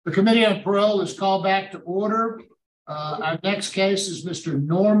The Committee on Parole is called back to order. Our next case is Mr.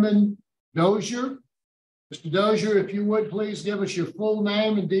 Norman Dozier. Mr. Dozier, if you would please give us your full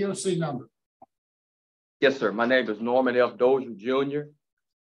name and DOC number. Yes, sir. My name is Norman F. Dozier, Jr.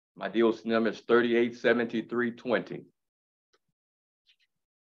 My DOC number is 387320.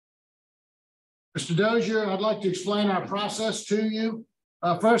 Mr. Dozier, I'd like to explain our process to you.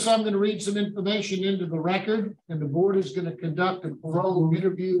 First, I'm going to read some information into the record, and the board is going to conduct a parole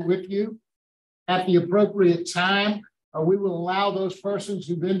interview with you. At the appropriate time, we will allow those persons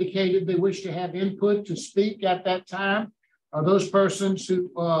who've indicated they wish to have input to speak at that time. Those persons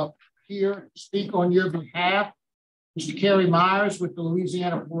who here speak on your behalf, Mr. Kerry Myers with the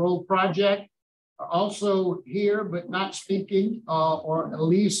Louisiana Parole Project, also here but not speaking, or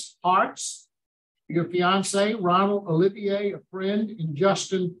Elise Hartz, your fiance, Ronald Olivier, a friend, and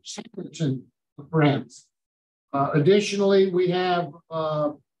Justin Singleton, a friend. Additionally, we have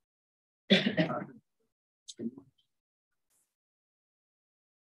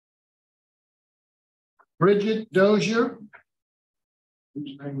Bridget Dozier,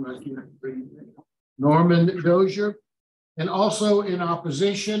 Norman Dozier, and also in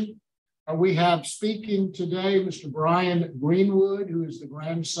opposition, we have speaking today Mr. Brian Greenwood, who is the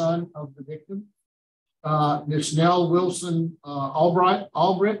grandson of the victim. Ms. Nell Wilson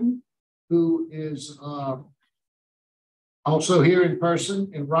Albritton, who is also here in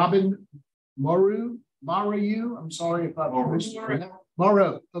person, and Robin Moreau. I'm sorry if I mispronounced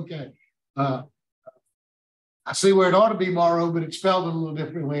Moreau. Okay. I see where it ought to be Morrow, but it's spelled a little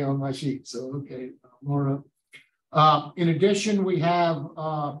differently on my sheet. So, okay, Morrow. In addition, we have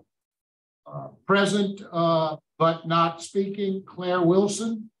present but not speaking Claire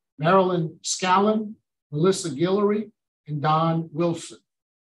Wilson, Marilyn Scallon, Melissa Guillory, and Don Wilson.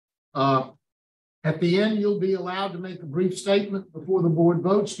 At the end, you'll be allowed to make a brief statement before the board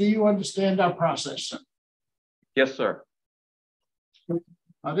votes. Do you understand our process, sir? Yes, sir.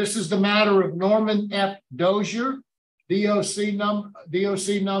 This is the matter of Norman F. Dozier, DOC number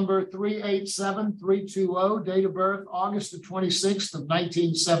 387320, date of birth August the 26th of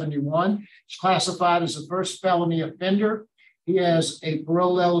 1971. He's classified as a first felony offender. He has a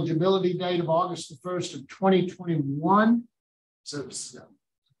parole eligibility date of August the 1st of 2021.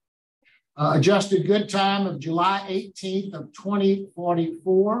 Adjusted good time of July 18th of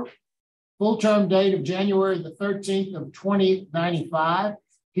 2044. Full term date of January the 13th of 2095.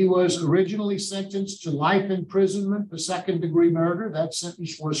 He was originally sentenced to life imprisonment for second-degree murder. That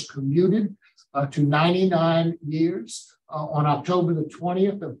sentence was commuted to 99 years on October the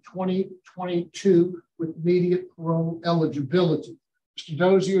 20th of 2022 with immediate parole eligibility. Mr.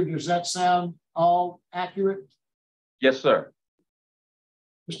 Dozier, does that sound all accurate? Yes, sir.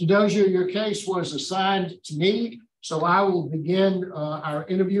 Mr. Dozier, your case was assigned to me, so I will begin our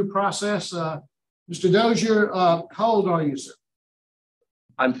interview process. Mr. Dozier, how old are you, sir?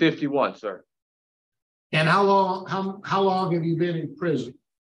 I'm 51, sir. And how long have you been in prison?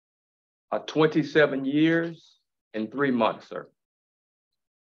 27 years and 3 months, sir.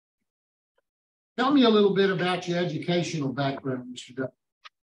 Tell me a little bit about your educational background, Mr. Dozier.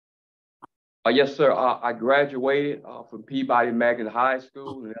 Yes, sir. I graduated from Peabody Magnet High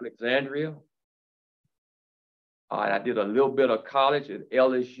School in Alexandria. And I did a little bit of college at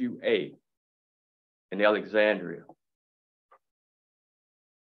LSUA in Alexandria.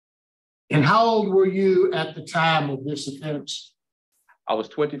 And how old were you at the time of this offense? I was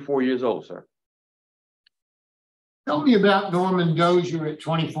 24 years old, sir. Tell me about Norman Dozier at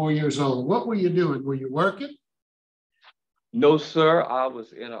 24 years old. What were you doing? Were you working? No, sir. I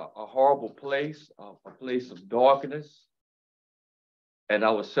was in a horrible place, a place of darkness, and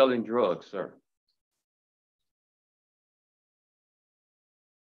I was selling drugs, sir.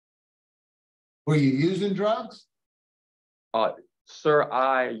 Were you using drugs? Sir,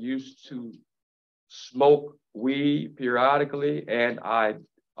 I used to smoke weed periodically, and I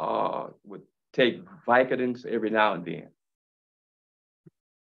would take Vicodins every now and then.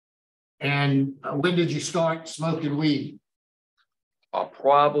 And when did you start smoking weed?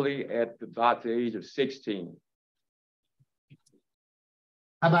 Probably at about the age of 16.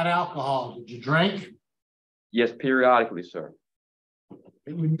 How about alcohol? Did you drink? Yes, periodically, sir.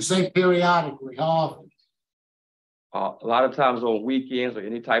 When you say periodically, how often? A lot of times on weekends or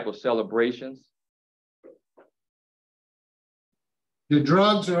any type of celebrations. Did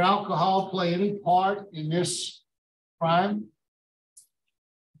drugs or alcohol play any part in this crime?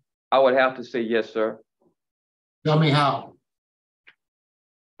 I would have to say yes, sir. Tell me how.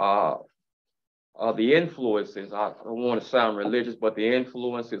 The influences, I don't want to sound religious, but the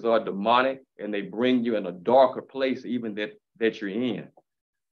influences are demonic and they bring you in a darker place even that you're in.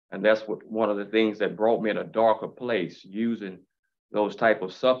 And that's one of the things that brought me in a darker place, using those type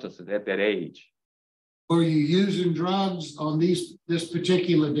of substances at that age. Were you using drugs on this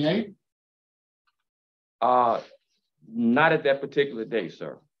particular day? Not at that particular day,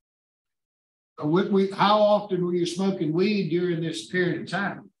 sir. How often were you smoking weed during this period of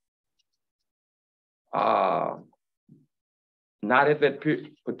time? Not at that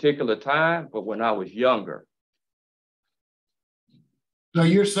particular time, but when I was younger. So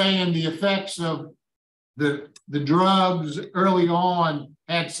you're saying the effects of the drugs early on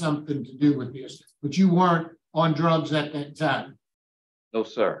had something to do with this, but you weren't on drugs at that time? No,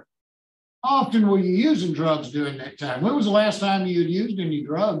 sir. How often were you using drugs during that time? When was the last time you had used any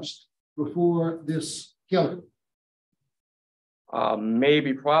drugs before this killing?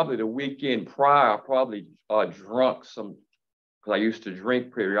 Maybe probably the weekend prior. I probably drunk some, because I used to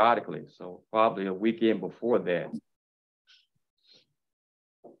drink periodically. So probably a weekend before that.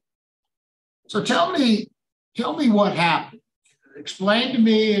 So tell me what happened. Explain to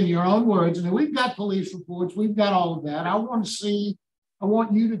me in your own words. And we've got police reports. We've got all of that. I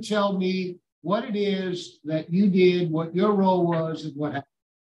want you to tell me what it is that you did, what your role was, and what happened.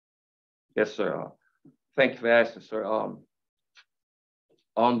 Yes, sir. Thank you for asking, sir.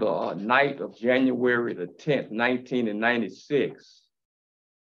 On the night of January the 10th, 1996,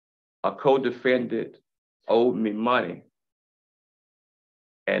 a co-defendant owed me money,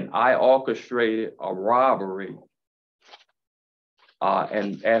 and I orchestrated a robbery.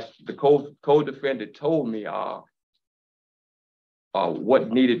 And as the co-defendant told me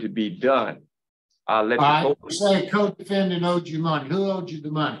what needed to be done, I let the say co-defendant owed you money. Who owed you the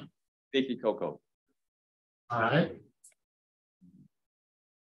money? Vicky Coco. All right.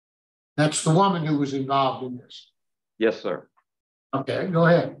 That's the woman who was involved in this. Yes, sir. Okay, go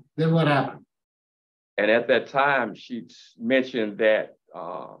ahead. Then what happened? And at that time, she mentioned that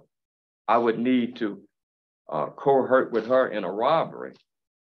I would need to cohort with her in a robbery.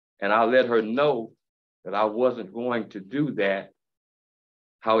 And I let her know that I wasn't going to do that.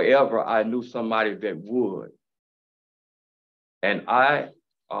 However, I knew somebody that would. And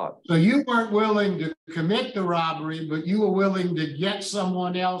so you weren't willing to commit the robbery, but you were willing to get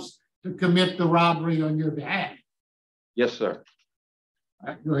someone else to commit the robbery on your behalf? Yes, sir. All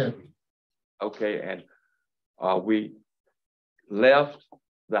right, go ahead. Okay, and we left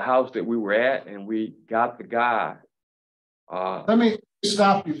the house that we were at, and we got the guy. Let me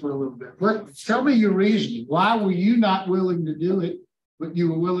stop you for a little bit. Tell me your reasoning. Why were you not willing to do it, but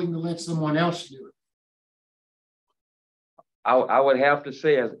you were willing to let someone else do it? I would have to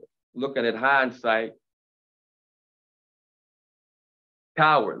say, as looking at hindsight,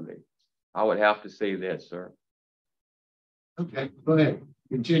 cowardly. I would have to say that, sir. Okay, go ahead.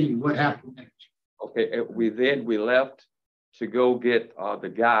 Continue. What happened next? Okay, we left to go get the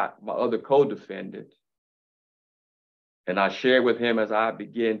guy, my other co-defendant, and I shared with him as I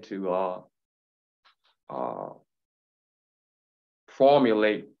began to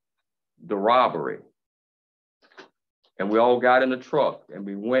formulate the robbery. And we all got in the truck, and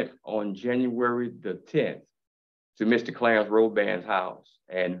we went on January the 10th to Mr. Clarence Roband's house.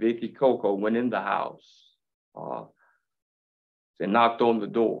 And Vicky Coco went in the house and knocked on the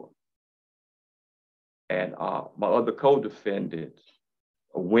door. And my other co-defendant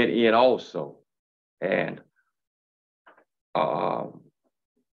went in also. And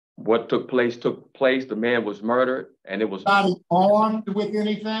what took place. The man was murdered, and it was— Not armed with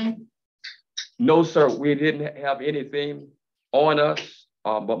anything? No, sir, we didn't have anything on us,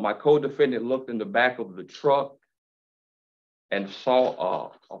 but my co-defendant looked in the back of the truck and saw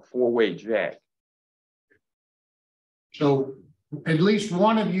a four-way jack. So at least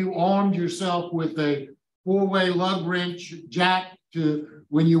one of you armed yourself with a four-way lug wrench jack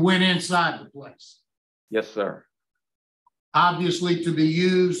when you went inside the place? Yes, sir. Obviously to be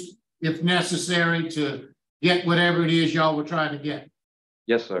used, if necessary, to get whatever it is y'all were trying to get?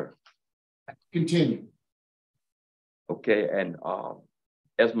 Yes, sir. Continue. Okay, and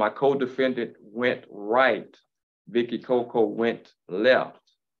as my co-defendant went right, Vicky Coco went left,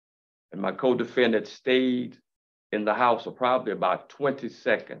 and my co-defendant stayed in the house for probably about 20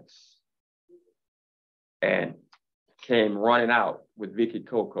 seconds and came running out with Vicky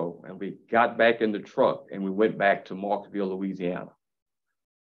Coco, and we got back in the truck and we went back to Marksville, Louisiana.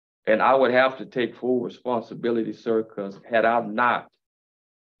 And I would have to take full responsibility, sir, because had I not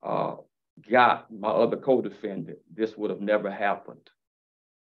got my other co-defendant, this would have never happened.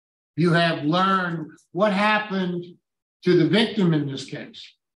 You have learned what happened to the victim in this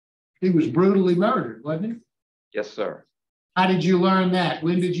case. He was brutally murdered, wasn't he? Yes, sir. How did you learn that?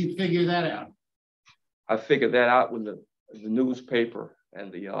 When did you figure that out? I figured that out when the newspaper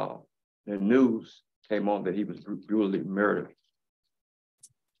and the news came on that he was brutally murdered.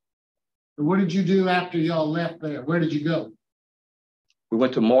 What did you do after y'all left there? Where did you go? We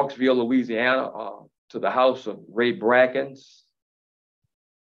went to Marksville, Louisiana, to the house of Ray Brackens,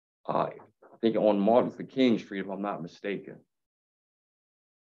 I think on Martin Luther King Street, if I'm not mistaken.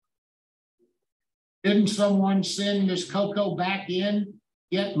 Didn't someone send Miss Coco back in,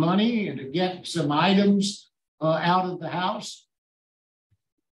 get money and to get some items out of the house?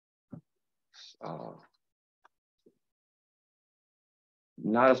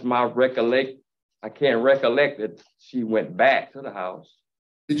 Not as my recollect. I can't recollect that she went back to the house.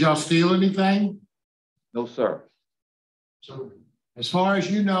 Did y'all steal anything? No, sir. So as far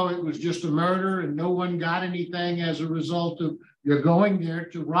as you know, it was just a murder and no one got anything as a result of your going there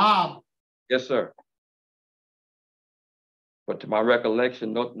to rob. Yes, sir. But to my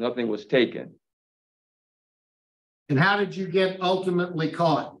recollection, nothing was taken. And how did you get ultimately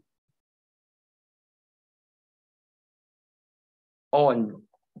caught? On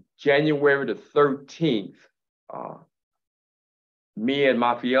January the 13th, me and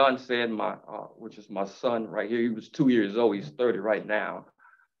my fiance and which is my son right here, he was 2 years old, he's 30 right now.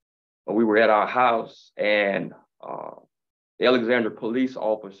 But we were at our house and the Alexandria police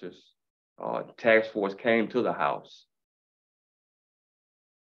officers, task force came to the house.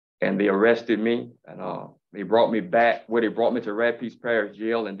 And they arrested me and they brought me back, they brought me to Rapides Parish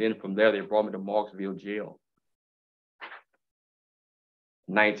Jail, and then from there they brought me to Marksville Jail.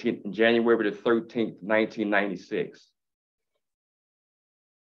 January the 13th, 1996.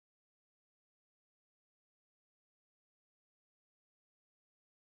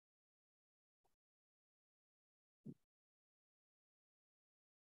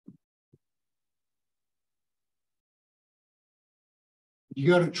 Did you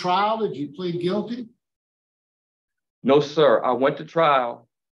go to trial? Did you plead guilty? No, sir. I went to trial,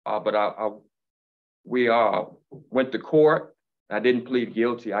 but we went to court. I didn't plead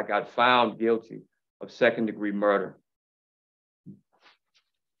guilty. I got found guilty of second-degree murder.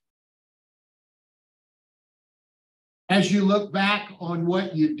 As you look back on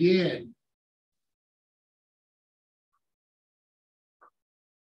what you did,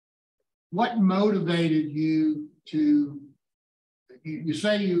 what motivated you to, you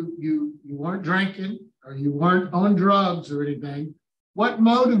say you weren't drinking or you weren't on drugs or anything. What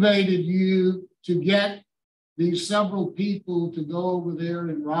motivated you to get these several people to go over there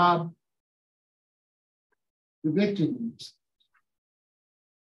and rob the victims?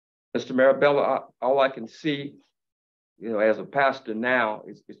 Mr. Marabella, all I can see, as a pastor now,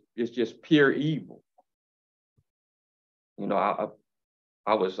 is just pure evil. I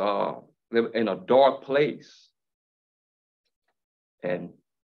was living in a dark place, and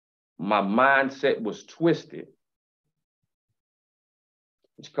my mindset was twisted,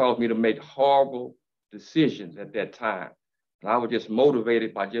 which caused me to make horrible decisions at that time. And I was just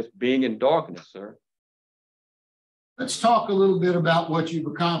motivated by just being in darkness, sir. Let's talk a little bit about what you've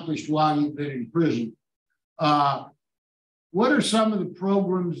accomplished while you've been in prison. What are some of the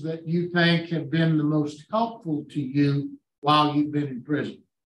programs that you think have been the most helpful to you while you've been in prison?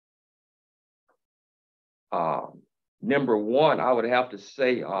 Number one, I would have to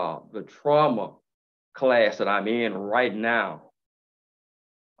say the trauma class that I'm in right now.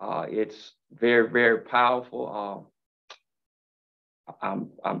 It's very, very powerful.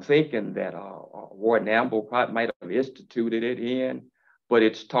 I'm thinking that Warden Amble probably might have instituted it but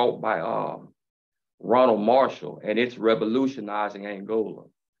it's taught by Ronald Marshall, and it's revolutionizing Angola.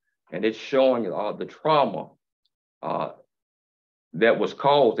 And it's showing the trauma that was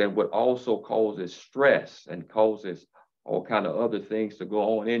caused and what also causes stress and causes all kind of other things to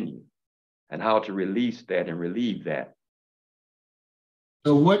go on in you, and how to release that and relieve that.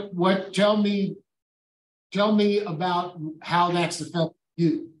 So tell me about how that's affected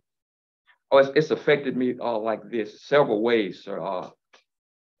you. Oh, it's affected me like this, several ways, sir.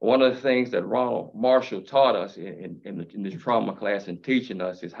 One of the things that Ronald Marshall taught us in this trauma class and teaching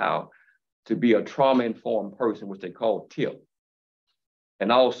us is how to be a trauma-informed person, which they call TIP.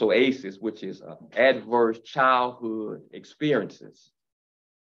 And also ACEs, which is adverse childhood experiences.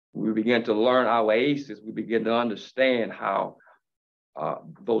 We begin to learn our ACEs, we begin to understand how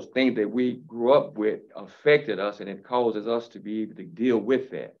those things that we grew up with affected us, and it causes us to be able to deal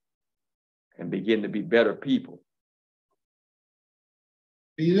with that and begin to be better people.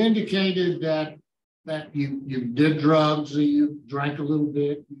 You indicated that you did drugs, you drank a little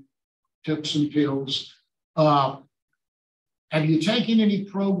bit, you took some pills. Have you taken any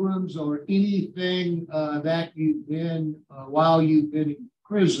programs or anything that you've been, while you've been in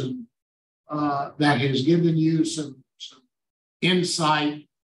prison, that has given you some insight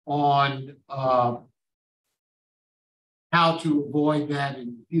on how to avoid that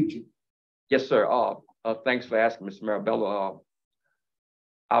in the future? Yes, sir. Thanks for asking, Mr. Marabella.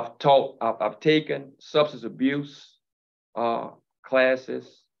 I've taken substance abuse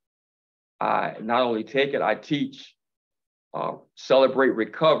classes. I not only take it, I teach Celebrate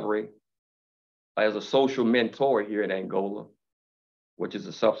Recovery as a social mentor here in Angola, which is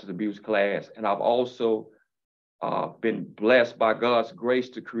a substance abuse class. And I've also been blessed by God's grace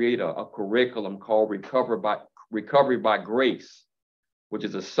to create a curriculum called Recovery by Grace, which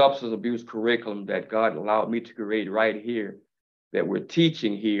is a substance abuse curriculum that God allowed me to create right here, that we're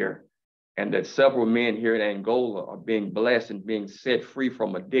teaching here, and that several men here in Angola are being blessed and being set free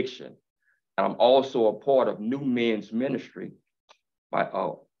from addiction. And I'm also a part of New Men's Ministry,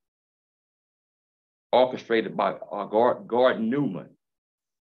 orchestrated by Gard Newman.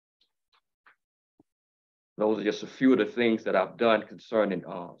 Those are just a few of the things that I've done concerning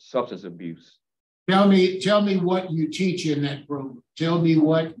substance abuse. Tell me what you teach in that program. Tell me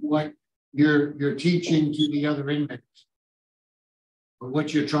what you're teaching to the other inmates, or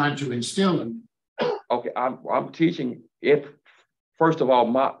what you're trying to instill in them. Okay, I'm teaching it. First of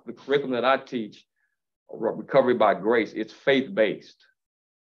all, the curriculum that I teach, Recovery by Grace, it's faith-based,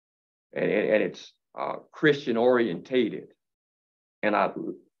 and it's Christian orientated, and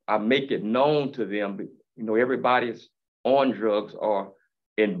I make it known to them. You know, everybody's on drugs or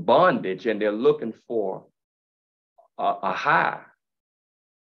in bondage, and they're looking for a high,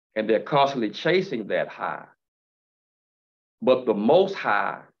 and they're constantly chasing that high. But the most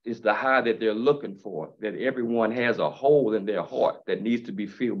high is the high that they're looking for, that everyone has a hole in their heart that needs to be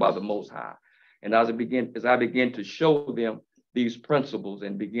filled by the Most High. And as I begin to show them these principles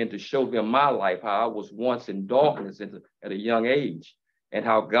and begin to show them my life, how I was once in darkness at a young age, and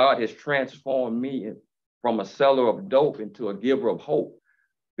how God has transformed me from a seller of dope into a giver of hope,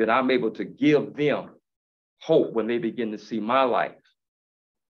 that I'm able to give them hope when they begin to see my life.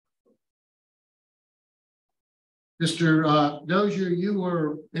 Mr. Dozier, you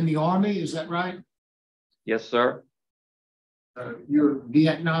were in the Army, is that right? Yes, sir. You're a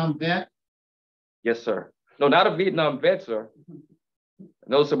Vietnam vet? Yes, sir. No, not a Vietnam vet, sir.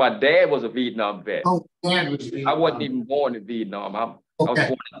 No, so my dad was a Vietnam vet. Oh, dad was Vietnam. I wasn't even born in Vietnam. I was born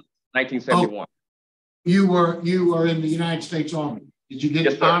in 1971. Oh, you were in the United States Army. Did you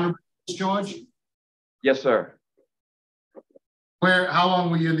get honorable discharge? Yes, sir. How long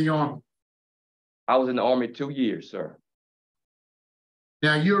were you in the Army? I was in the Army 2 years, sir.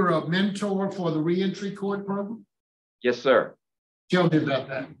 Now, you're a mentor for the reentry court program? Yes, sir. Tell me about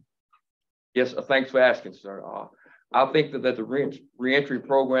that. Yes, thanks for asking, sir. I think that the reentry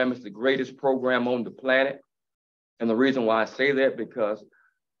program is the greatest program on the planet. And the reason why I say that, because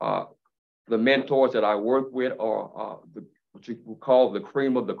the mentors that I work with are what you would call the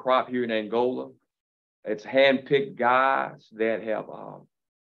cream of the crop here in Angola. It's handpicked guys that have,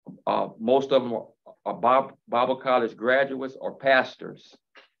 most of them are Bible college graduates or pastors.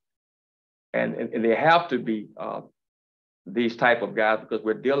 And they have to be these type of guys, because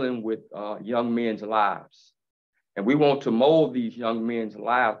we're dealing with young men's lives. And we want to mold these young men's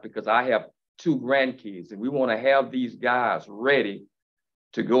lives, because I have 2 grandkids, and we want to have these guys ready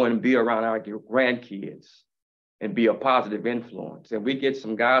to go and be around our grandkids and be a positive influence. And we get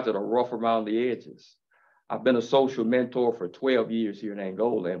some guys that are rough around the edges. I've been a social mentor for 12 years here in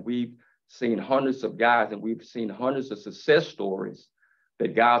Angola, and we've seen hundreds of guys, and we've seen hundreds of success stories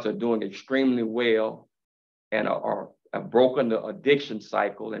that guys are doing extremely well and have broken the addiction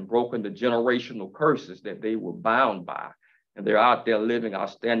cycle and broken the generational curses that they were bound by. And they're out there living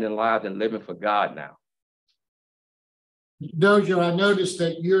outstanding lives and living for God now. Dozier, I noticed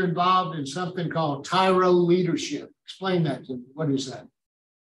that you're involved in something called Tyro Leadership. Explain that to me. What is that?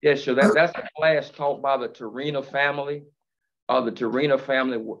 Yes, sure. That's a class taught by the Torina family. The Torina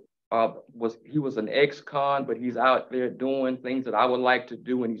family was an ex-con, but he's out there doing things that I would like to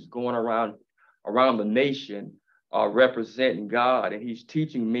do, and he's going around the nation representing God, and he's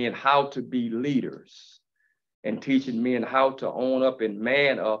teaching men how to be leaders and teaching men how to own up and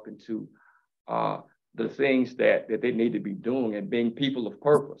man up into the things that they need to be doing and being people of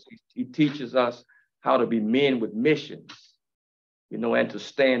purpose. He teaches us how to be men with missions, you know, and to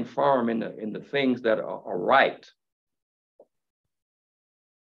stand firm in the things that are right.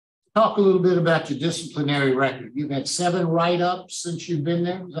 Talk a little bit about your disciplinary record. You've had 7 write-ups since you've been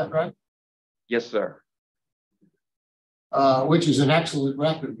there, is that right? Yes, sir. Which is an excellent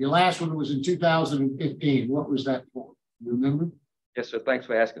record. Your last one was in 2015. What was that for? You remember? Yes, sir. Thanks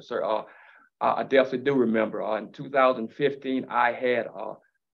for asking, sir. I definitely do remember. In 2015, I had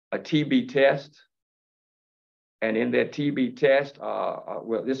a TB test, And in that TB test,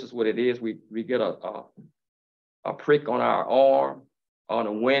 well, this is what it is. We get a prick on our arm on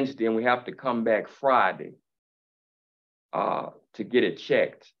a Wednesday, and we have to come back Friday to get it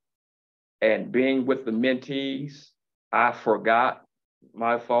checked. And being with the mentees, I forgot,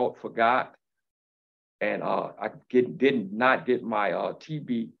 my fault, forgot. And I did not get my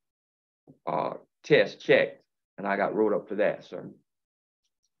TB test checked, and I got wrote up for that, sir.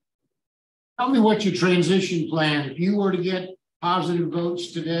 Tell me what's your transition plan. If you were to get positive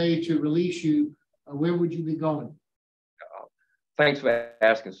votes today to release you, where would you be going? Thanks for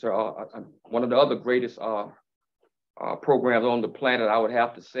asking, sir. One of the other greatest programs on the planet, I would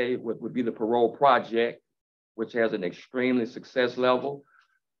have to say, would be the Parole Project, which has an extremely success level.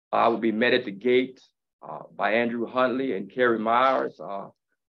 I would be met at the gate by Andrew Huntley and Kerry Myers,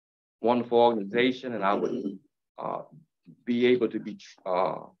 wonderful organization, and I would be able to be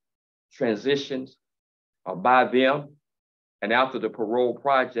transitioned by them. And after the Parole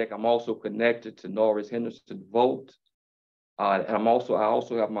Project, I'm also connected to Norris Henderson Vote. And I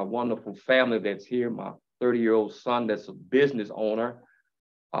also have my wonderful family that's here, my 30-year-old son that's a business owner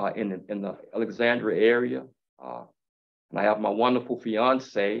in the Alexandria area. And I have my wonderful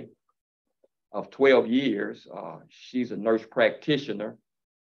fiance of 12 years. She's a nurse practitioner.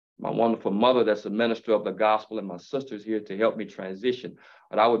 My wonderful mother that's a minister of the gospel, and my sister's here to help me transition.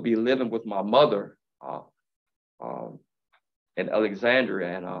 But I would be living with my mother in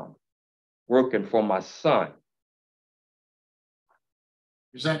Alexandria and working for my son.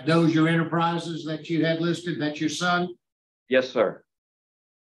 Is that Dozier Enterprises that you had listed? That's your son? Yes, sir.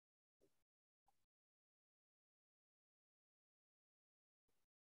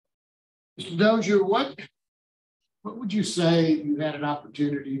 Mr. Dozier, what would you say if you had an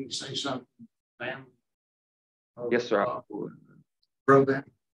opportunity to say something to the family? Yes, sir. Program.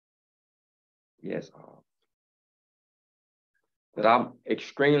 Yes. That I'm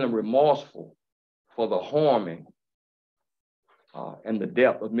extremely remorseful for the harming and the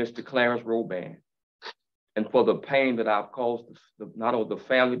death of Mr. Clarence Roban, and for the pain that I've caused not only the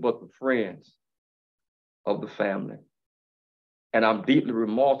family, but the friends of the family. And I'm deeply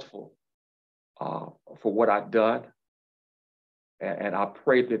remorseful for what I've done. And I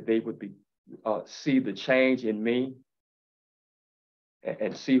pray that they would see the change in me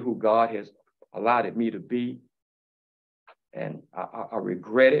and see who God has allowed me to be. And I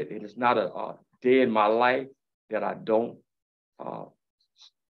regret it. It is not a day in my life that I don't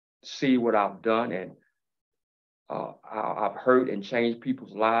see what I've done, and I've hurt and changed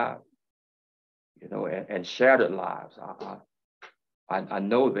people's lives, you know, and shattered lives. I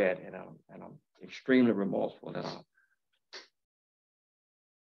know that, and I'm extremely remorseful that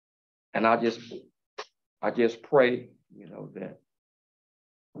and I just pray, you know,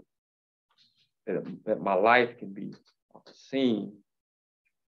 that my life can be seen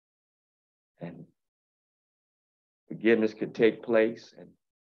and forgiveness could take place,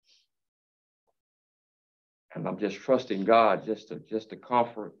 and I'm just trusting God just to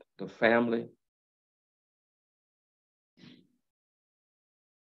comfort the family.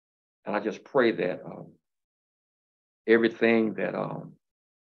 And I just pray that everything that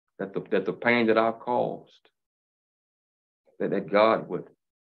the pain that I've caused, that God would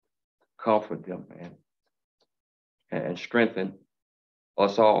comfort them and strengthen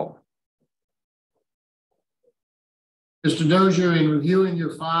us all. Mr. Dozier, in reviewing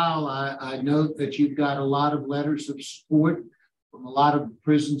your file, I note that you've got a lot of letters of support from a lot of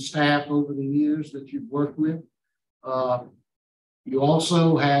prison staff over the years that you've worked with. You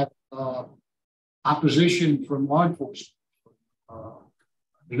also have opposition from law enforcement.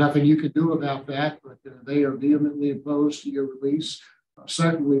 There's nothing you can do about that, but they are vehemently opposed to your release.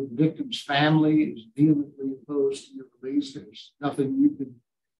 Certainly, the victim's family is vehemently opposed to your release. There's nothing you can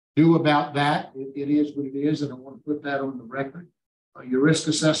do about that. It is what it is, and I want to put that on the record. Your risk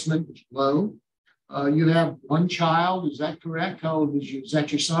assessment is low. You have one child, is that correct? How old is you? Is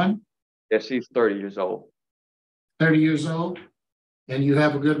that your son? Yes, he's 30 years old. 30 years old? And you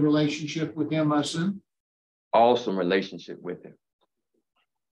have a good relationship with him, I assume? Awesome relationship with him.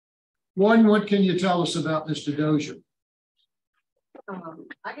 One, what can you tell us about Mr. Dozier?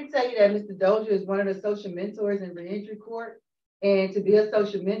 I can tell you that Mr. Dozier is one of the social mentors in reentry court. And to be a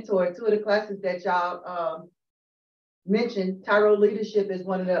social mentor, two of the classes that y'all mentioned, Parole leadership is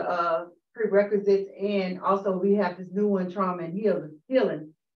one of the prerequisites. And also we have this new one, trauma and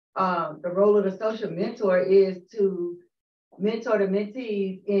healing. The role of the social mentor is to mentor the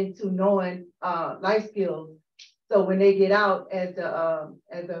mentees into knowing life skills. So when they get out as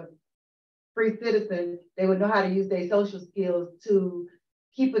a free citizen, they would know how to use their social skills to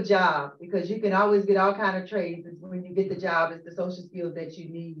keep a job, because you can always get all kind of trades. It's when you get the job, it's the social skills that you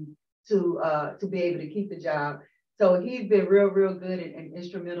need to be able to keep the job. So he's been real good and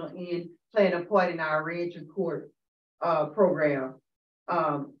instrumental in playing a part in our reentry court program.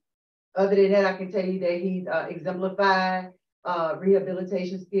 Other than that, I can tell you that he's exemplified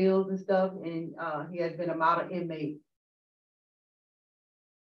rehabilitation skills and stuff, and he has been a model inmate.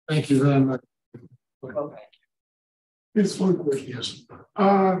 Thank you very much. Okay. This one question, yes.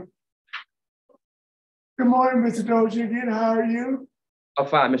 Good morning, Mr. Dozier. Again, how are you? I'm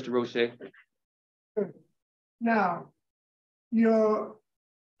fine, Mr. Roche. Now,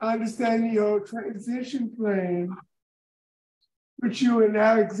 I understand your transition plan, put you in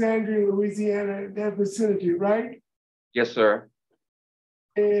Alexandria, Louisiana, that vicinity, right? Yes, sir.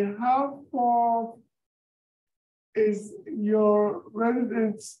 And how far is your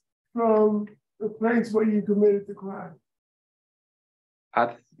residence from the place where you committed the crime? I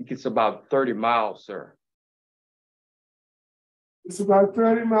think it's about 30 miles, sir. It's about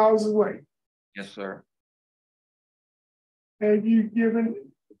 30 miles away. Yes, sir. Have you given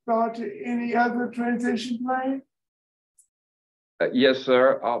thought to any other transition plan? Yes,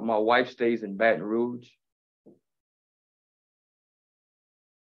 sir. My wife stays in Baton Rouge.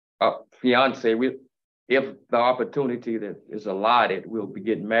 Fiance, if the opportunity that is allotted, we'll be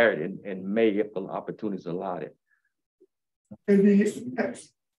getting married in May if the opportunity is allotted. Have you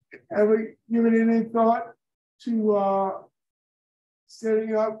ever given any thought to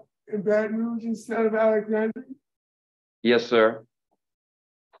setting up in Baton Rouge instead of Alexandria? Yes, sir.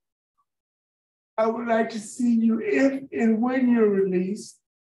 I would like to see you, if and when you're released,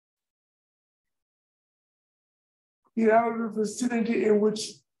 get out of the vicinity in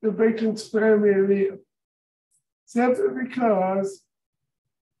which the victim's family live, simply because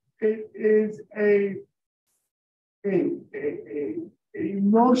it is a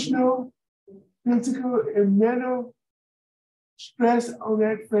emotional, physical, and mental stress on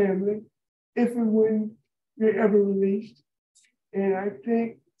that family if and when you're ever released. And I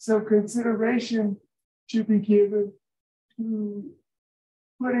think some consideration should be given to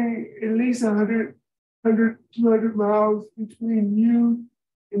putting at least 100, 200 miles between you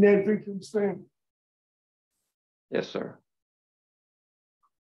and that victim's family. Yes, sir.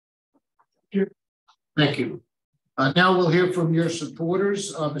 Thank you. Now we'll hear from your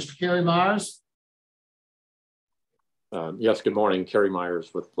supporters. Mr. Kerry Myers. Yes, good morning. Kerry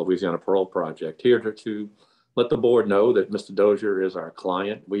Myers with Louisiana Parole Project, here to let the board know that Mr. Dozier is our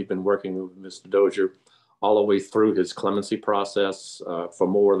client. We've been working with Mr. Dozier all the way through his clemency process for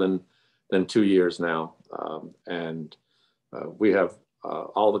more than 2 years now. We have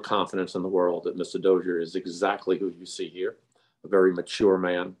all the confidence in the world that Mr. Dozier is exactly who you see here, a very mature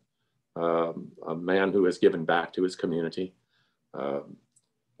man, a man who has given back to his community, a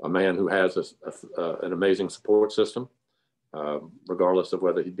man who has an amazing support system, regardless of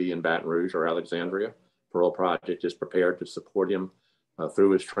whether he be in Baton Rouge or Alexandria. Parole Project is prepared to support him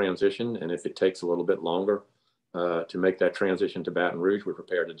through his transition. And if it takes a little bit longer to make that transition to Baton Rouge, we're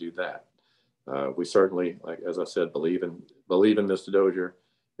prepared to do that. We certainly, like as I said, believe in Mr. Dozier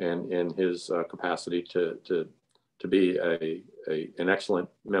and in his capacity to be an excellent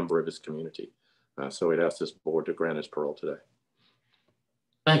member of his community. So it asks this board to grant his parole today.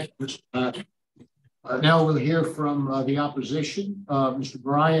 Thank you, Mr. Now we'll hear from the opposition, Mr.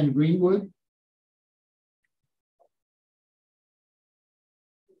 Brian Greenwood.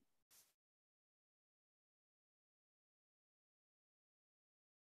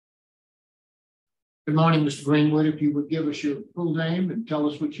 Good morning, Mr. Greenwood. If you would give us your full name and tell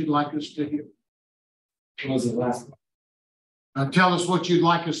us what you'd like us to hear. What was the last one? Tell us what you'd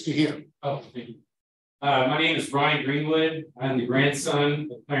like us to hear. Oh, thank you. My name is Brian Greenwood. I'm the grandson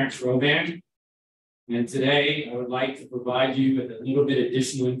of Clarence Roban. And today I would like to provide you with a little bit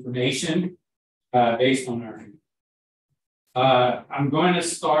additional information based on our. I'm going to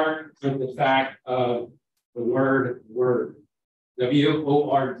start with the fact of the word word,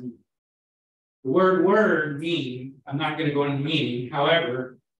 W-O-R-D. The word word means, I'm not going to go into meaning.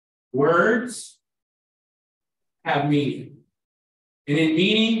 However, words have meaning. And in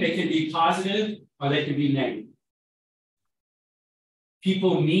meaning, they can be positive or they can be negative.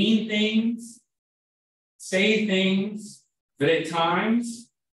 People mean things, say things, but at times,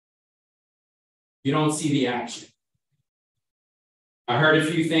 you don't see the action. I heard a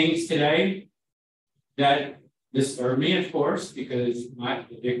few things today that disturbed me, of course, because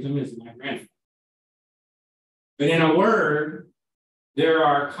the victim is my grandfather. But in a word, there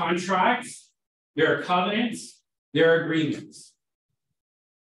are contracts, there are covenants, there are agreements.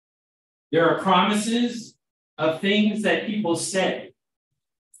 There are promises of things that people say.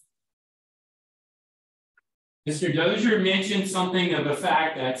 Mr. Dozier mentioned something of the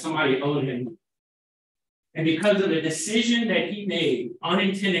fact that somebody owed him. And because of the decision that he made,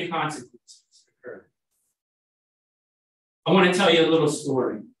 unintended consequences occurred. I want to tell you a little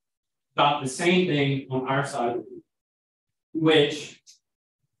story about the same thing on our side of the room, which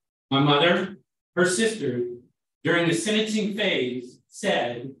my mother, her sister, during the sentencing phase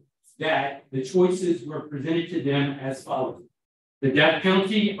said that the choices were presented to them as follows: the death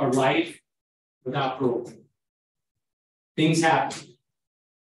penalty or life without parole. Things happened.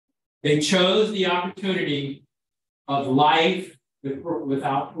 They chose the opportunity of life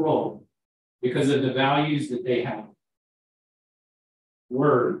without parole because of the values that they have.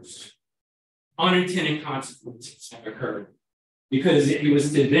 Words, unintended consequences have occurred because it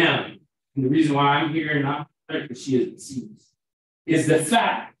was to them. And the reason why I'm here, not because she is deceased, is the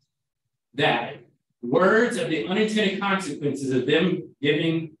fact that words of the unintended consequences of them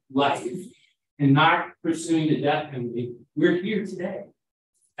giving life and not pursuing the death penalty, we're here today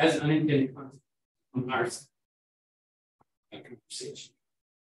as unintended consequences on our side of the conversation.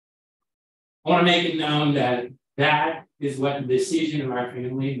 I want to make it known that that is what the decision of our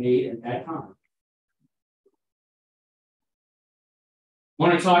family made at that time. I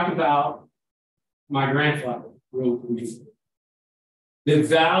want to talk about my grandfather real briefly. The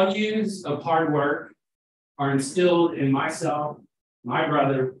values of hard work are instilled in myself, my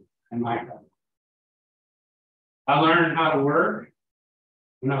brother, and my cousin. I learned how to work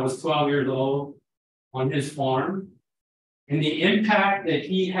when I was 12 years old on his farm, and the impact that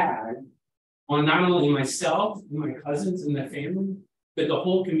he had on not only myself and my cousins and the family, but the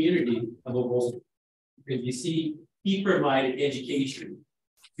whole community of Oklahoma. Because you see, he provided education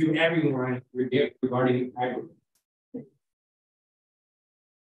to everyone regarding agriculture.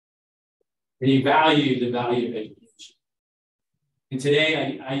 And he valued the value of education. And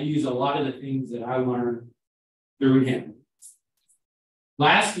today I use a lot of the things that I learned through him.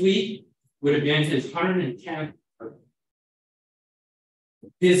 Last week would have been his 110th birthday.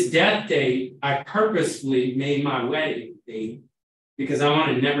 His death date, I purposely made my wedding date because I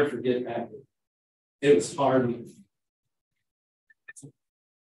want to never forget that day. It was hard.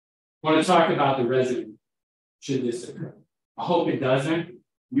 I want to talk about the resident, should this occur. I hope it doesn't.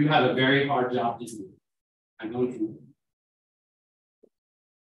 You have a very hard job to do. I know you.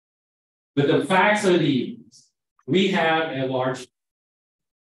 But the facts are these. We have a large,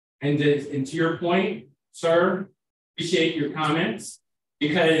 and to your point, sir, appreciate your comments,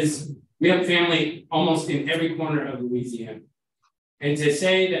 because we have family almost in every corner of Louisiana. And to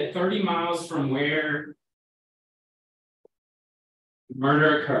say that 30 miles from where the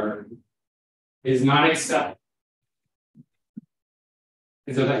murder occurred is not acceptable,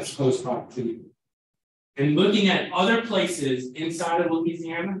 is that that's close proximity. And looking at other places inside of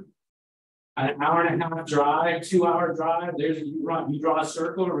Louisiana, an hour and a half drive, 2-hour drive, you draw a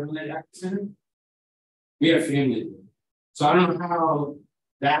circle around that epicenter. We have family. So I don't know how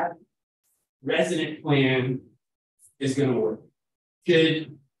that resident plan is going to work.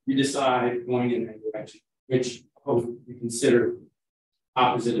 Should you decide going in that direction, which I hope you consider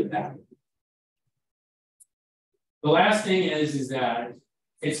opposite of that. The last thing is that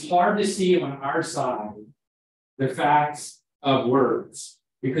it's hard to see on our side the facts of words,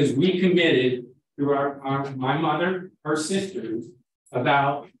 because we committed through my mother, her sisters,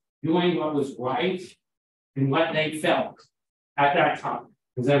 about doing what was right and what they felt at that time,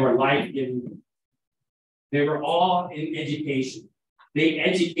 because they were life-giving. They were all in education. They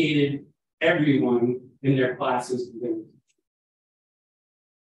educated everyone in their classes.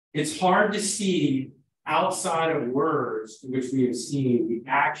 It's hard to see outside of words, which we have seen the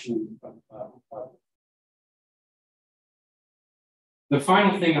action of. The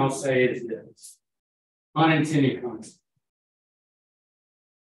final thing I'll say is this: unintended consequences.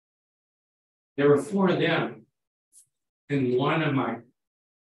 There were 4 of them, and one of my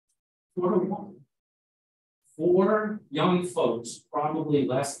 4 young folks, probably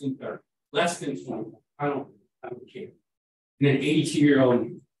less than 30, less than 20. I don't care. And an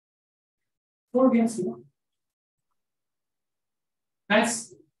 82-year-old. 4 against 1.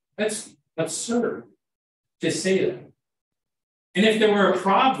 That's absurd to say that. And if there were a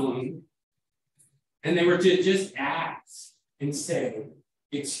problem, and they were to just ask and say,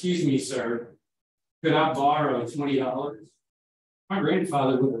 "Excuse me, sir, could I borrow $20? My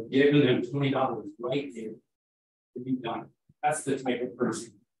grandfather would have given them $20 right there to be done. That's the type of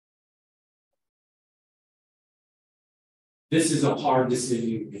person. This is a hard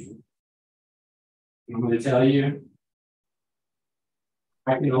decision. I'm going to tell you,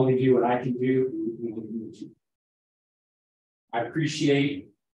 I can only do what I can do. I appreciate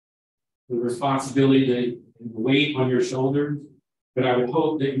the responsibility that and the weight on your shoulders, but I would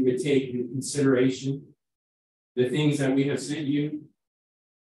hope that you would take into consideration the things that we have sent you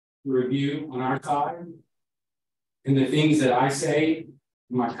to review on our side, and the things that I say,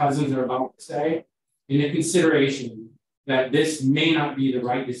 my cousins are about to say, into consideration that this may not be the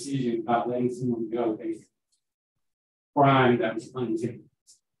right decision about letting someone go based on crime that was unintended.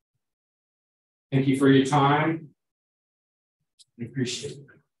 Thank you for your time. I appreciate it.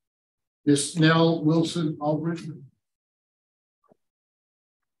 Ms. Nell Wilson Albrecht.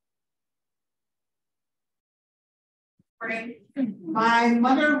 My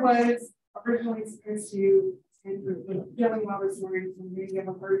mother was originally supposed to, and the feeling I was learning from me, give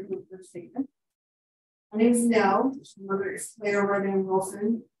a version of her statement. My name is Nell. My mother is Claire Rodan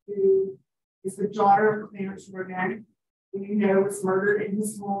Wilson, who is the daughter of Clarence Rodan, who you know was murdered in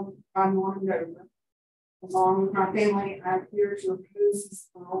his home by Norman Dozier. Along with my family, I am here to oppose his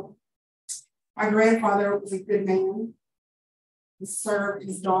parole. My grandfather was a good man. He served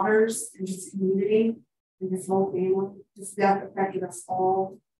his daughters and his community and his whole family. His death affected us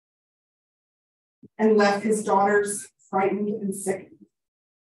all and left his daughters frightened and sickened.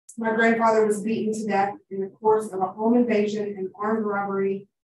 My grandfather was beaten to death in the course of a home invasion and armed robbery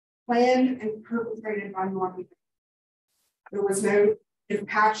planned and perpetrated by Norman. There was no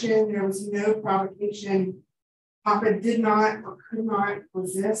passion, there was no provocation. Papa did not or could not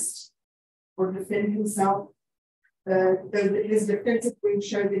resist or defend himself. His defensive ring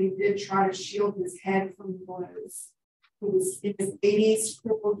showed that he did try to shield his head from the blows. He was in his 80s,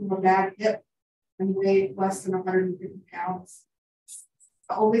 crippled from a bad hip, and weighed less than 150 pounds.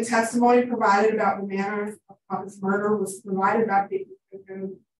 The only testimony provided about the manner of Papa's murder was provided by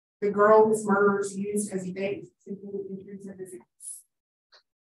the girl his murderers used as bait to do the entrance of his house.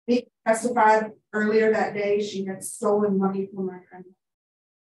 He testified earlier that day she had stolen money from my grandmother.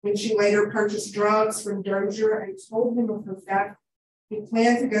 When she later purchased drugs from Dozier and told him of her theft, he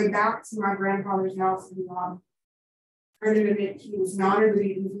planned to go back to my grandfather's house and rob him. Heard him admit he was not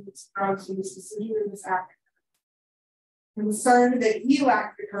agreeing with his drugs for this decision of this act. Concerned that he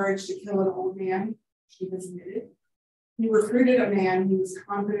lacked the courage to kill an old man, she has admitted, he recruited a man he was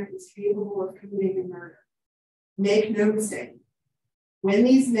confident was capable of committing a murder. Make no mistake, when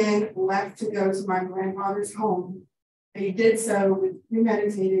these men left to go to my grandfather's home, they did so with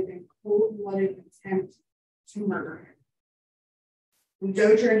premeditated and cold-blooded attempt to murder him. When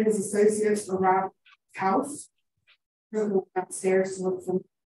Dozier and his associates arrived at his house, they went upstairs to look for him.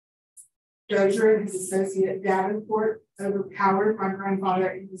 Dozier and his associate Davenport overpowered my grandfather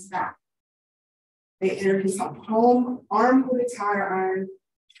in his back. They entered his home armed with a tire iron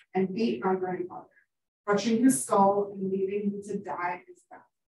and beat my grandfather, crushing his skull and leaving him to die in his back.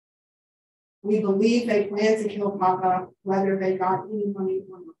 We believe they planned to kill Papa, whether they got any money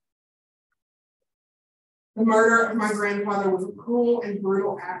or not. The murder of my grandfather was a cruel and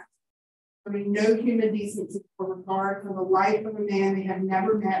brutal act, showing no human decency or regard for the life of a man they had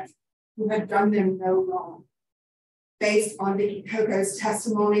never met who had done them no wrong. Based on Vicky Coco's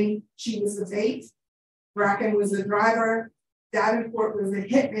testimony, she was the bait, Bracken was the driver, Davenport was the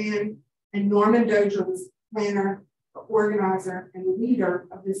hitman, and Norman Dozier was the planner, the organizer, and leader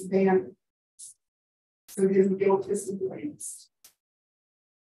of this band. So his guilt is erased.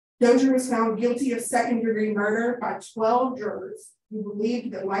 Dozier was found guilty of second-degree murder by 12 jurors who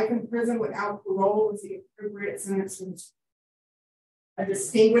believed that life in prison without parole was the appropriate sentence for this. A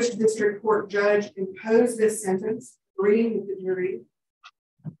distinguished district court judge imposed this sentence, agreeing with the jury.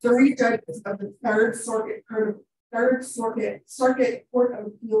 3 judges of the Third Circuit Court of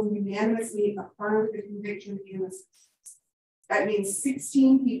Appeals unanimously affirmed the conviction of innocence. That means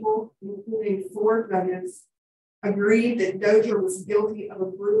 16 people, including 4 judges, agreed that Dozier was guilty of a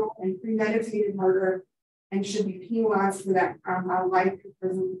brutal and premeditated murder and should be penalized for that crime by life in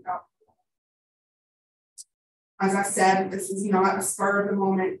prison without parole. As I said, this is not a spur of the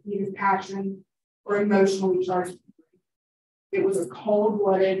moment heat of passion or emotionally charged. It was a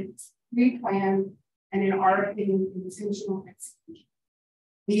cold-blooded, pre-planned, and in our opinion, intentional execution.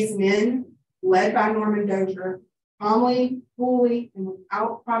 These men, led by Norman Dozier, calmly, coolly, and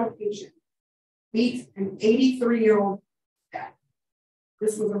without provocation, beat an 83-year-old to death.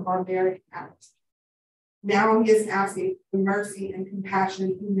 This was a barbaric act. Now he is asking for mercy and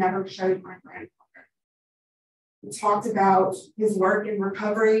compassion he never showed my grandfather. He talked about his work in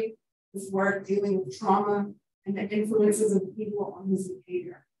recovery, his work dealing with trauma, and the influences of people on his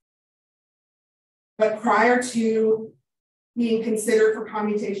behavior. But prior to being considered for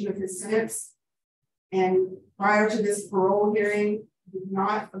commutation of his sentence, and prior to this parole hearing, he did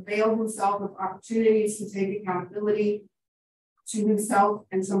not avail himself of opportunities to take accountability to himself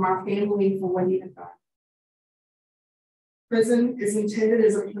and to my family for what he had done. Prison is intended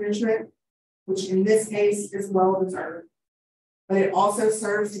as a punishment, which in this case is well deserved. But it also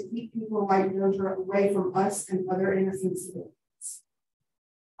serves to keep people like Dozier away from us and other innocent civilians.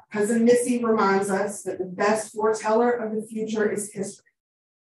 Cousin Missy reminds us that the best foreteller of the future is history.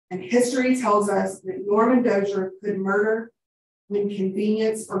 And history tells us that Norman Dozier could murder when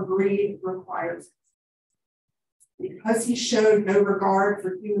convenience or greed requires it. Because he showed no regard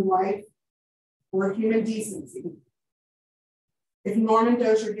for human life or human decency. If Norman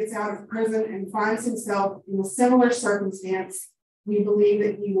Dozier gets out of prison and finds himself in a similar circumstance, we believe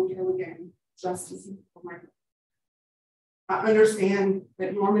that he will kill again, just as he killed. I understand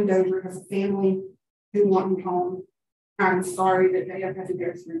that Norman Dozier has a family who want him home. I'm sorry that they have had to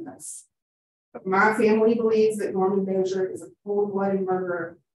go through this. But my family believes that Norman Dozier is a cold-blooded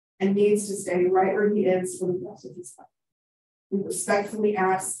murderer and needs to stay right where he is for the rest of his life. We respectfully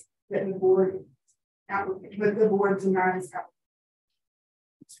ask that the board deny his application.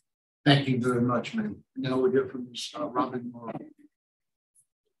 Thank you very much, ma'am. Now we'll hear from Ms. Robin Moore.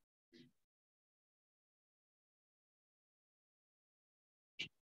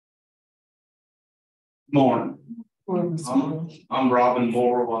 Morning. I'm Robin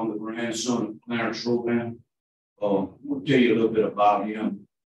Moore. I'm the grandson of Clarence Roban. I'll tell you a little bit about him.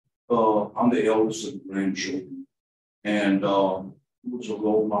 I'm the eldest of the grandchildren, and he was a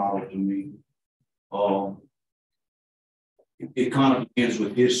role model to me. It kind of begins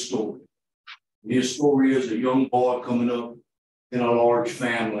with his story. His story is a young boy coming up in a large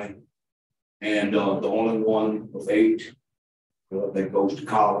family, and the only one of 8 that goes to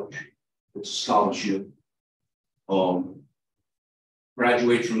college. It's a scholarship.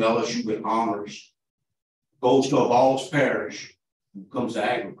 Graduates from LSU with honors, goes to a Balls Parish, and becomes an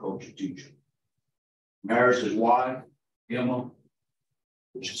agriculture teacher. Marries his wife, Emma,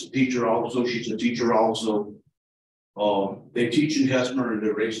 which is a teacher also. She's a teacher also. They teach in Hesmer and they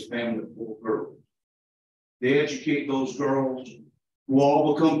raise a family of 4 girls. They educate those girls who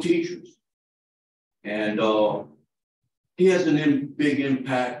all become teachers. And he has a big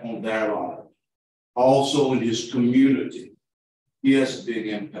impact on their lives. Also in his community, he has a big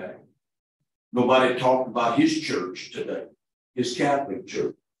impact. Nobody talked about his church today, his Catholic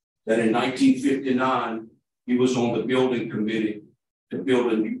church, that in 1959, he was on the building committee to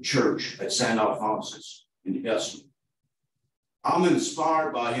build a new church at St. Alphonsus in Heston. I'm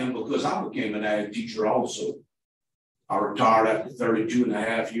inspired by him because I became an ag teacher also. I retired after 32 and a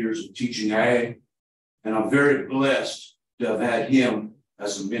half years of teaching ag, and I'm very blessed to have had him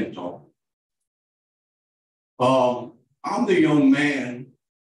as a mentor. I'm the young man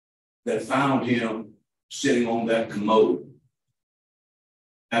that found him sitting on that commode,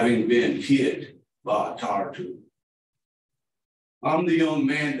 having been hit by a tire tube. I'm the young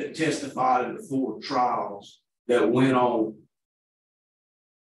man that testified in the 4 trials that went on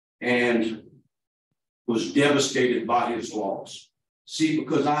and was devastated by his loss. See,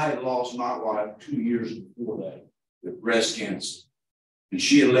 because I had lost my wife 2 years before that with breast cancer, and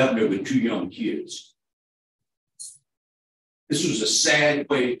she had left me with 2 young kids. This was a sad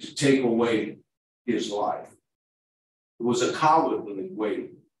way to take away his life. It was a cowardly way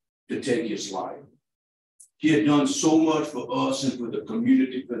to take his life. He had done so much for us and for the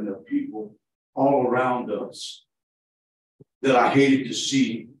community and the people all around us that I hated to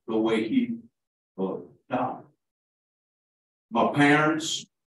see the way he died. My parents,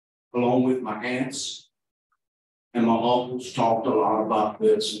 along with my aunts and my uncles, talked a lot about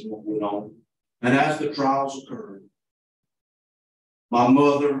this and what went on. And as the trials occurred, my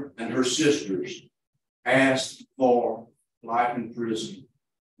mother and her sisters asked for life in prison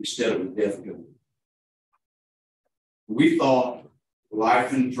instead of a death penalty. We thought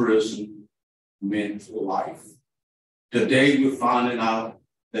life in prison meant life. Today, we're finding out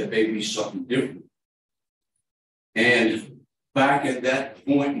that maybe something different. And back at that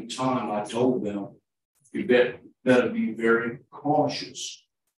point in time, I told them, you better be very cautious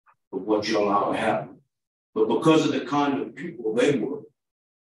of what you allow to happen. But because of the kind of people they were,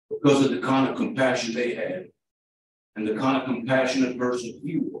 because of the kind of compassion they had, and the kind of compassionate person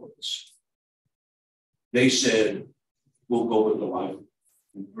he was, they said, we'll go with the life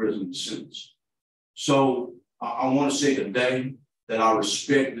in prison sentence. So I want to say today that I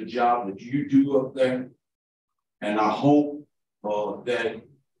respect the job that you do up there, and I hope that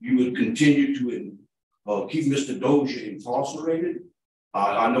you would continue to keep Mr. Dozier incarcerated.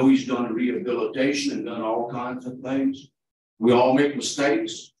 I know he's done rehabilitation and done all kinds of things. We all make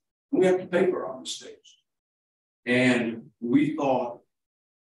mistakes, and we have to pay for our mistakes. And we thought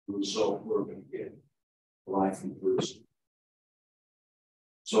the result we're going to get life in prison.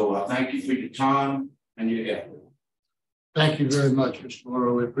 So I thank you for your time and your effort. Thank you very much, Mr.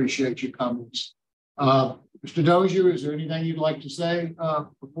 Morrow. We appreciate your comments. Mr. Dozier, is there anything you'd like to say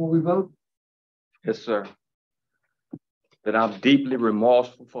before we vote? Yes, sir. That I'm deeply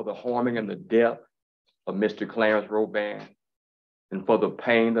remorseful for the harming and the death of Mr. Clarence Roban, and for the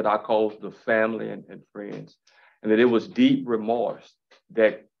pain that I caused the family and friends. And that it was deep remorse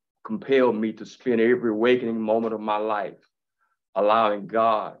that compelled me to spend every waking moment of my life allowing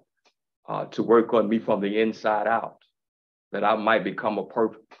God to work on me from the inside out, that I might become a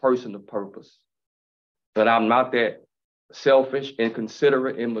person of purpose, that I'm not that selfish,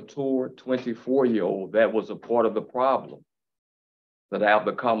 inconsiderate, immature 24-year-old that was a part of the problem, that I've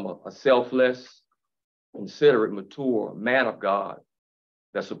become a selfless, considerate, mature man of God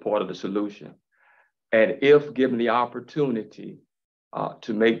that's a part of the solution. And if given the opportunity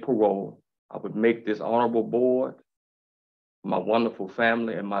to make parole, I would make this honorable board, my wonderful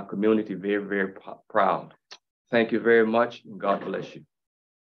family, and my community very, very proud. Thank you very much, and God bless you.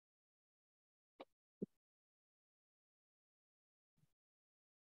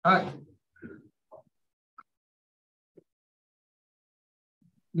 All right.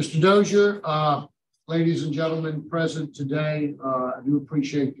 Mr. Dozier, ladies and gentlemen present today, I do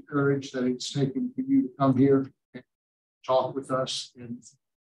appreciate the courage that it's taken for you to come here and talk with us. And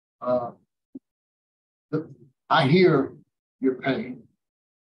I hear your pain.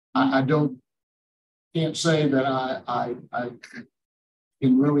 I can't say that I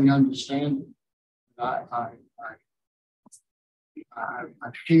can really understand it. I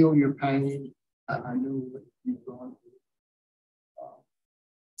feel your pain. I know what you've gone through.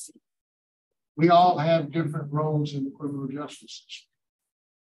 We all have different roles in the criminal justice system.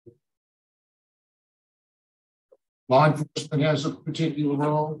 Law enforcement has a particular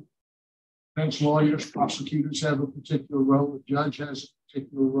role. Defense lawyers, prosecutors have a particular role. The judge has a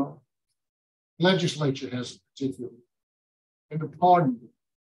particular role. Legislature has a particular role. And the pardon board,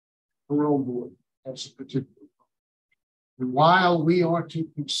 parole board has a particular role. And while we are to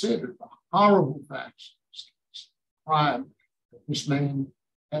consider the horrible facts of this case, crime that this man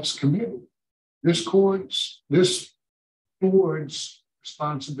has committed, this board's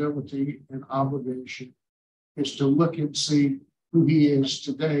responsibility and obligation is to look and see who he is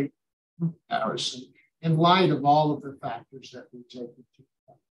today, comparison, in light of all of the factors that we take into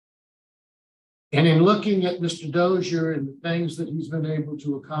account. And in looking at Mr. Dozier and the things that he's been able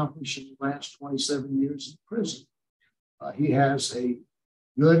to accomplish in the last 27 years in prison, he has a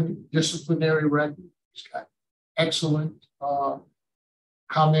good disciplinary record. He's got excellent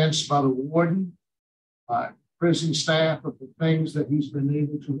comments by the warden, by prison staff, of the things that he's been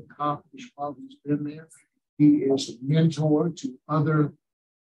able to accomplish while he's been there. He is a mentor to other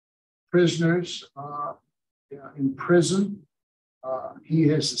prisoners in prison. He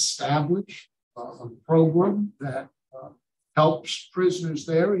has established a program that helps prisoners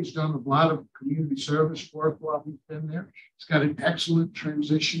there. He's done a lot of community service work while he's been there. He's got an excellent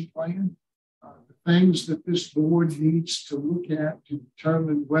transition plan. The things that this board needs to look at to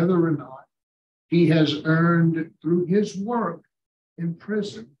determine whether or not he has earned through his work in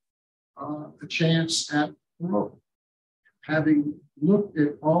prison a chance at parole. Having looked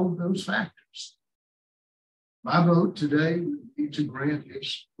at all of those factors, my vote today would be to grant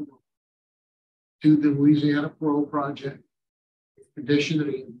his parole to the Louisiana Parole Project, condition that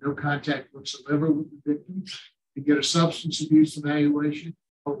he had no contact whatsoever with the victims, to get a substance abuse evaluation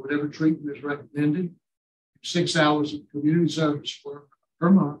or whatever treatment is recommended, 6 hours of community service work per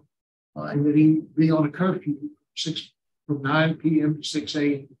month, and that he be on a curfew from 9 p.m. to 6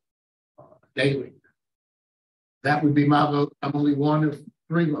 a.m. Daily. That would be my vote. I'm only one of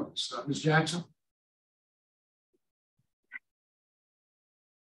 3 votes. Ms. Jackson?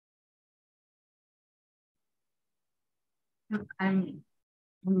 I'm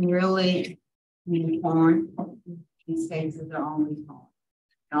really torn. These cases are always hard.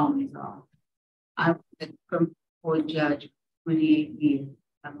 Always are. I was a criminal court judge for 28 years.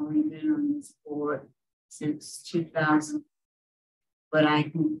 I've only been on this board since 2000. But I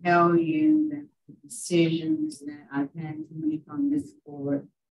can tell you that the decisions that I've had to make on this board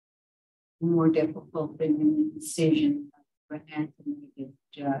are more difficult than the decisions I've ever had to make as a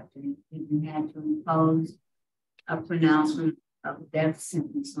judge. And even had to impose a pronouncement of a death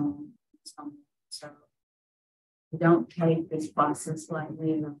sentence on someone. So don't take this process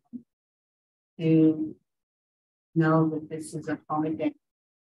lightly enough to know that this is a hard day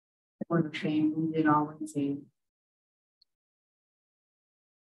for the family. It always is.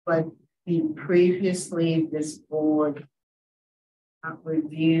 But previously, this board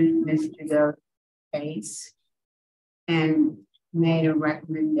reviewed Mr. Dozi's case and made a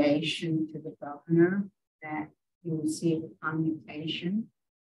recommendation to the governor that he received a commutation.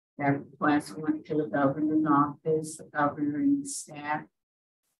 That request went to the governor's office. The governor and the staff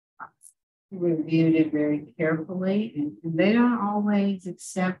reviewed it very carefully, and they don't always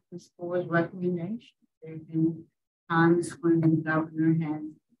accept the board's recommendations. There have been times when the governor has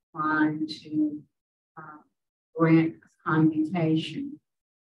declined to grant commutation.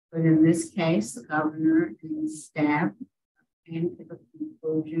 But in this case, the governor and the staff came to the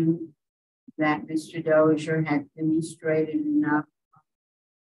conclusion that Mr. Dozier had demonstrated enough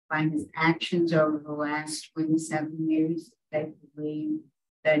by his actions over the last 27 years that they believe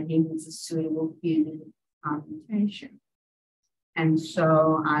that he was a suitable candidate for commutation. And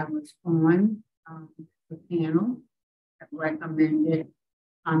so I was on the panel that recommended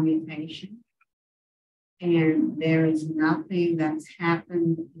commutation. And there is nothing that's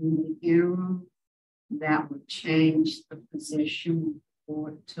happened in the interim that would change the position the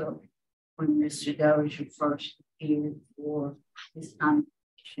board took when Mr. Dozier first appeared for his commutation.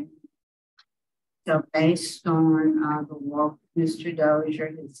 So based on the work Mr.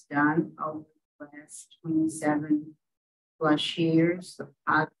 Dozier has done over the last 27 plus years, the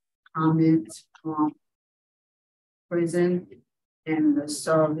comments from prison and the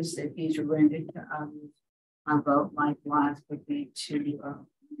service that he's rendered to others, my vote likewise would be to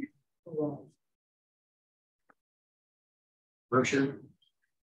parole. Motion.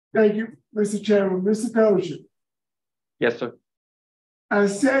 Thank you, Mr. Chairman. Mr. Dozier, Yes, sir. I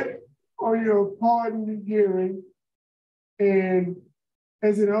sat on your pardon hearing, and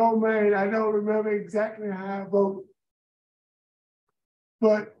as an old man, I don't remember exactly how I voted.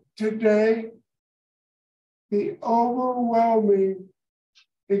 But today, the overwhelming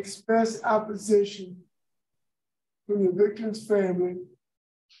expressed opposition from the victim's family,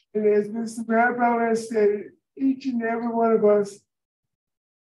 and as Mr. Bradbrown has stated, each and every one of us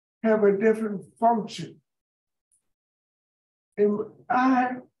have a different function. And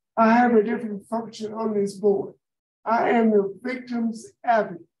I have a different function on this board. I am the victim's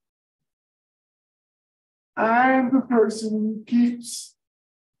advocate. I am the person who keeps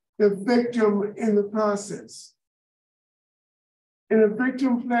the victim in the process. And the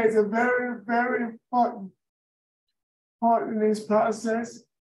victim plays a very, very important part in this process.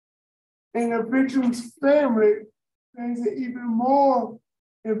 And the victim's family plays an even more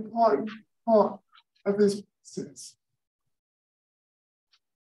important part of this process.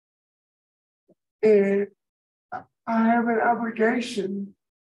 And I have an obligation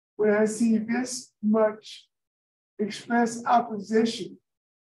when I see this much express opposition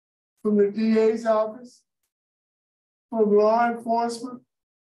from the DA's office, from law enforcement,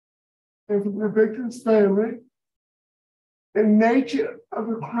 and from the victim's family. The nature of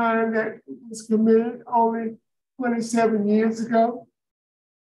the crime that was committed only 27 years ago.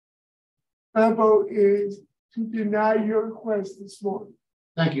 My vote is to deny your request this morning.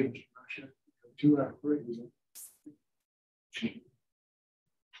 Thank you, Mr. Marshall. 2 out of 3.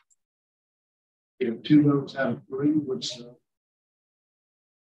 You have 2 votes out of 3, which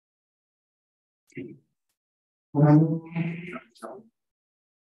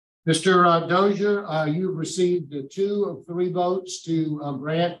Mr. Dozier, you've received 2 of 3 votes to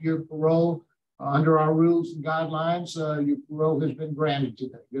grant your parole under our rules and guidelines. Your parole has been granted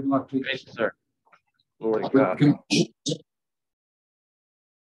today. Good luck to you. Thank you, sir. Glory to God.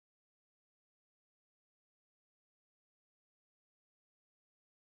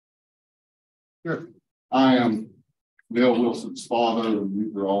 Sure. I am Bill Wilson's father, and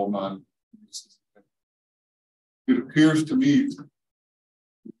these are all my nieces. It appears to me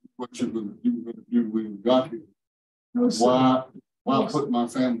what you're going to do when you got here. No, why put my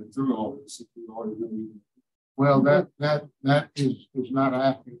family through all this? Well, that is not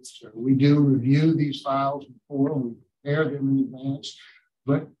accurate, sir. We do review these files before, we prepare them in advance,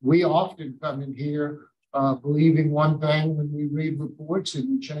 but we often come in here believing one thing when we read reports, and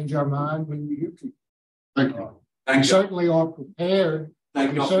we change our mind when we hear people. Thank you. We certainly are prepared.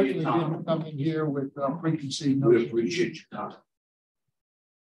 Thank We you certainly didn't come in here with preconceived We notions. appreciate your time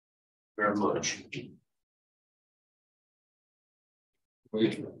very much.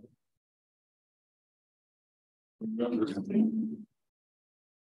 Remember,